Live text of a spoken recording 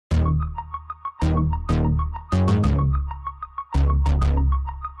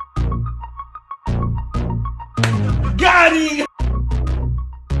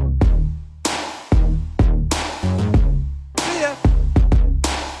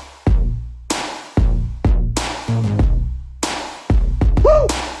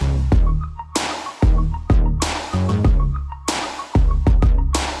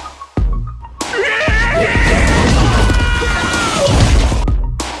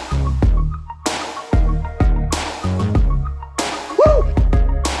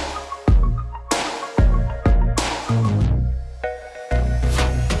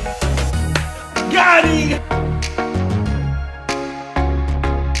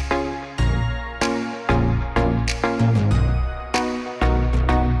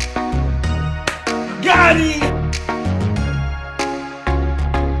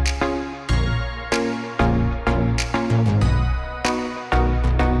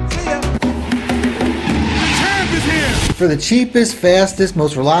For the cheapest, fastest,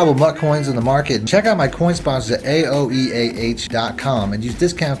 most reliable MUT coins on the market, check out my coin sponsors at AOEAH.com and use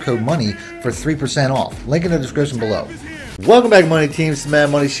discount code MONEY for 3% off. Link in the description below. Welcome back, Money Team. It's Mad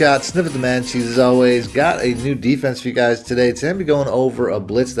Money Shot. Sniff at the man cheese as always. Got a new defense for you guys today. Today I'm going to be going over a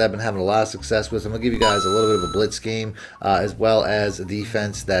blitz that I've been having a lot of success with. I'm going to give you guys a little bit of a blitz scheme as well as a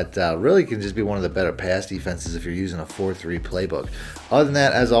defense that really can just be one of the better pass defenses if you're using a 4-3 playbook. Other than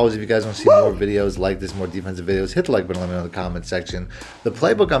that, as always, if you guys want to see more videos like this, more defensive videos, hit the like button, let me know in the comment section. The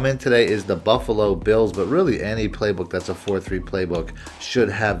playbook I'm in today is the Buffalo Bills, but really any playbook that's a 4-3 playbook should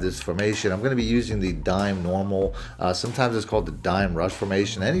have this formation. I'm going to be using the dime normal. Sometimes it's called the dime rush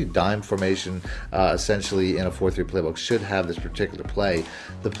formation. Any dime formation essentially in a 4-3 playbook should have this particular play.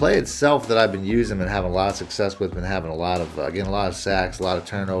 The play itself that I've been using and having a lot of success with, been having a lot of, again, a lot of sacks, a lot of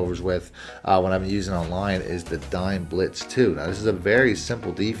turnovers with when I've been using online is the dime blitz 2. Now this is a very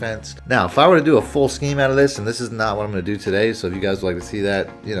simple defense. Now if I were to do a full scheme out of this, and this is not what I'm going to do today, so if you guys would like to see that,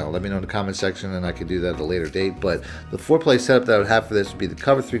 you know, let me know in the comment section and I could do that at a later date. But the 4-play setup that I would have for this would be the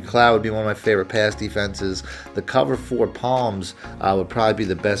cover 3 cloud would be one of my favorite pass defenses. The cover 4 palms would probably be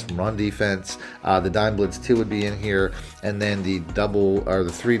the best run defense. The dime blitz 2 would be in here, and then the double or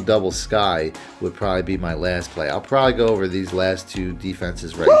the 3 double sky would probably be my last play. I'll probably go over these last 2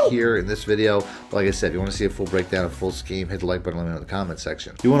 defenses right here in this video. But like I said, if you want to see a full breakdown, a full scheme, hit the like button, let me know in the comment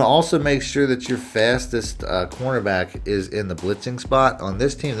section. You want to also make sure that your fastest cornerback is in the blitzing spot. On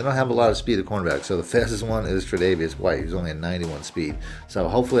this team, they don't have a lot of speed at cornerback, so the fastest one is Tre'Davious White. He's only at 91 speed, so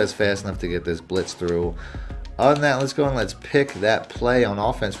hopefully that's fast enough to get this blitz through. Other than that, let's go and let's pick that play on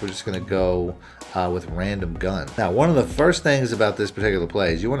offense. We're just going to go with random gun. Now, one of the first things about this particular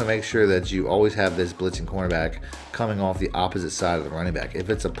play is you want to make sure that you always have this blitzing cornerback coming off the opposite side of the running back. If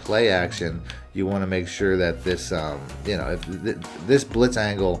it's a play action, you want to make sure that this, you know, if this blitz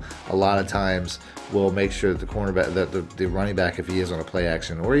angle a lot of times will make sure that the cornerback, that the running back, if he is on a play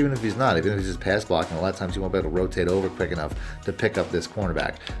action, or even if he's not, even if he's just pass blocking, a lot of times you won't be able to rotate over quick enough to pick up this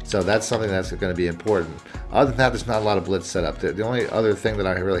cornerback. So that's something that's going to be important. Other than that, there's not a lot of blitz set up. The only other thing that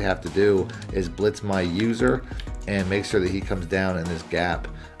I really have to do is blitz my user and make sure that he comes down in this gap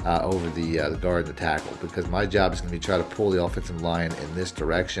over the guard and the tackle, because my job is going to be try to pull the offensive line in this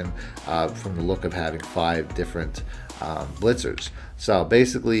direction from the look of having 5 different blitzers. So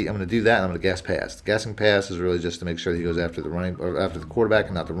basically, I'm going to do that, and I'm going to guess pass. Guessing pass is really just to make sure that he goes after the running or after the quarterback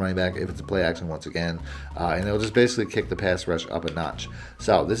and not the running back if it's a play action once again, and it'll just basically kick the pass rush up a notch.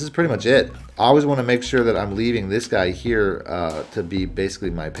 So this is pretty much it. I always want to make sure that I'm leaving this guy here to be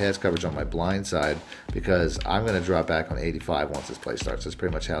basically my pass coverage on my blind side, because I'm going to drop back on 85 once this play starts. That's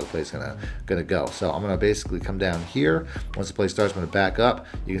pretty much how the play is going to go. So I'm going to basically come down here. Once the play starts, I'm going to back up.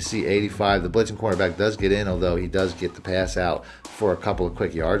 You can see 85. The blitzing cornerback does get in, although he does get the pass out for a couple of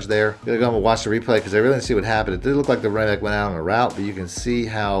quick yards there. I'm going to go and watch the replay because I really didn't see what happened. It did look like the running back went out on a route, but you can see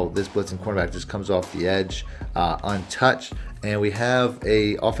how this blitzing cornerback just comes off the edge untouched. And we have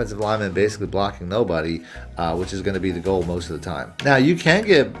a offensive lineman basically blocking nobody, which is going to be the goal most of the time. Now, you can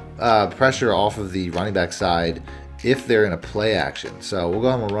get pressure off of the running back side if they're in a play action. So we'll go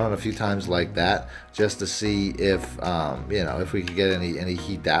ahead and run a few times like that just to see if you know, if we could get any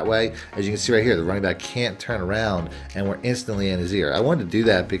heat that way. As you can see right here, the running back can't turn around and we're instantly in his ear. I wanted to do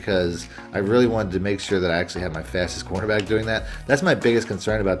that because I really wanted to make sure that I actually had my fastest cornerback doing that. That's my biggest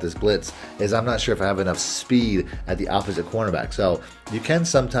concern about this blitz, is I'm not sure if I have enough speed at the opposite cornerback. So you can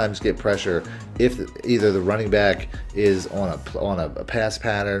sometimes get pressure if either the running back is on a pass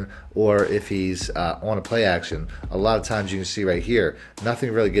pattern or if he's on a play action. A lot of times you can see right here,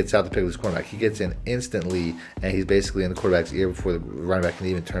 nothing really gets out to pick this cornerback. He gets in instantly, and he's basically in the quarterback's ear before the running back can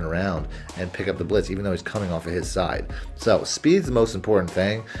even turn around and pick up the blitz, even though he's coming off of his side. So speed's the most important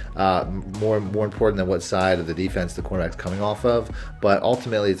thing, more important than what side of the defense the cornerback's coming off of. But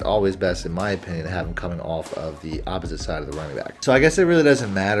ultimately, it's always best, in my opinion, to have him coming off of the opposite side of the running back. So I guess it really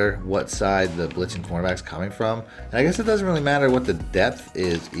doesn't matter what side the blitzing cornerback's coming from, and I guess it doesn't really matter what the depth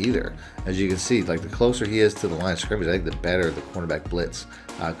is either. As you can see, like the closer he is to the line of scrimmage, I think the better the cornerback blitz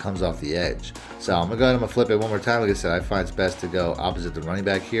comes off the edge. So I'm going to go ahead and I'm going to flip it one more time. Like I said, I find it's best to go opposite the running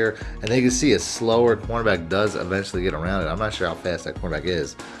back here. And then you can see a slower cornerback does eventually get around it. I'm not sure how fast that cornerback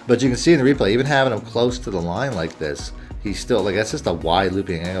is. But you can see in the replay, even having him close to the line like this, he's still, like, that's just a wide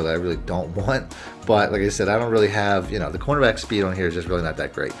looping angle that I really don't want. But like I said, I don't really have, you know, the cornerback speed on here is just really not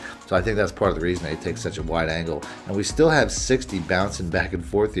that great. So I think that's part of the reason they take such a wide angle. And we still have 60 bouncing back and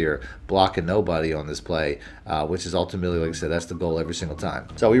forth here, blocking nobody on this play, which is ultimately, like I said, that's the goal every single time.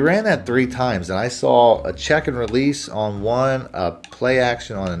 So we ran that 3 times, and I saw a check and release on one, a play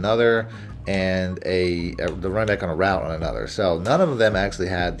action on another, and the running back on a route on another. So none of them actually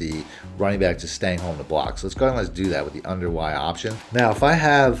had the running back just staying home to block. So let's go ahead and let's do that with the under Y option. Now, if I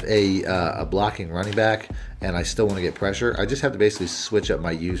have a blocking running back and I still want to get pressure, I just have to basically switch up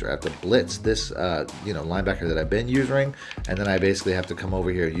my user. I have to blitz this linebacker that I've been using, and then I basically have to come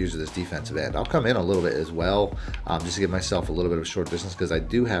over here and use this defensive end. I'll come in a little bit as well, just to give myself a little bit of a short distance, because I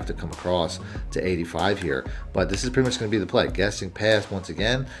do have to come across to 85 here. But this is pretty much going to be the play. Guessing pass once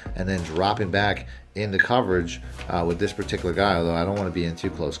again, and then dropping back into coverage with this particular guy, although I don't want to be in too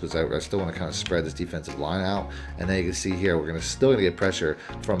close because I still want to kind of spread this defensive line out. And then you can see here we're still going to get pressure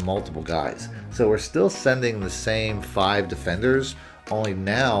from multiple guys. So we're still sending the same 5 defenders, only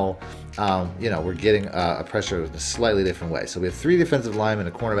now we're getting a pressure in a slightly different way. So we have 3 defensive linemen,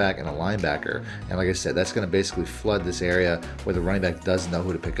 a cornerback, and a linebacker. And like I said, that's going to basically flood this area where the running back doesn't know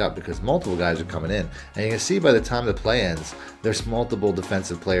who to pick up because multiple guys are coming in. And you can see by the time the play ends, there's multiple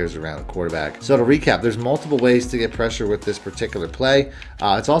defensive players around the quarterback. So to recap, there's multiple ways to get pressure with this particular play.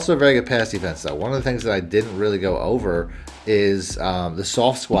 It's also a very good pass defense, though. One of the things that I didn't really go over is the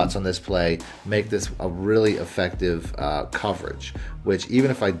soft squats on this play make this a really effective coverage, which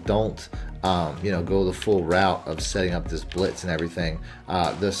even if I don't go the full route of setting up this blitz and everything,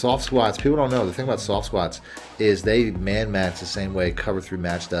 the soft squats, people don't know, the thing about soft squats is they man match the same way cover 3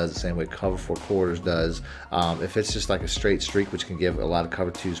 match does, the same way cover 4 quarters does. If it's just like a straight streak, which can give a lot of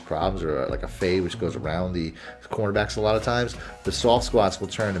cover 2s problems, or like a fade which goes around the cornerbacks a lot of times, the soft squats will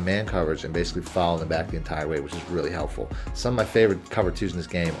turn to man coverage and basically follow them back the entire way, which is really helpful. Some of my favorite cover 2s in this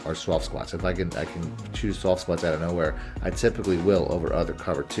game are soft squats. If I can choose soft squats out of nowhere, I typically will over other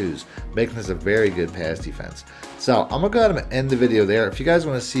cover 2s, making this a very good pass defense. So I'm gonna go ahead and end the video there. If you guys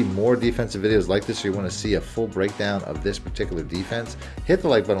want to see more defensive videos like this, or you want to see a full breakdown of this particular defense, hit the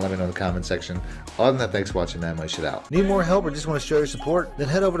like button, let me know in the comment section. Other than that, thanks for watching, man. My shit out. Need more help or just want to show your support? Then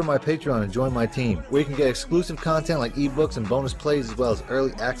head over to my Patreon and join my team, where you can get exclusive content like ebooks and bonus plays, as well as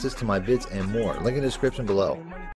early access to my vids and more. Link in the description below.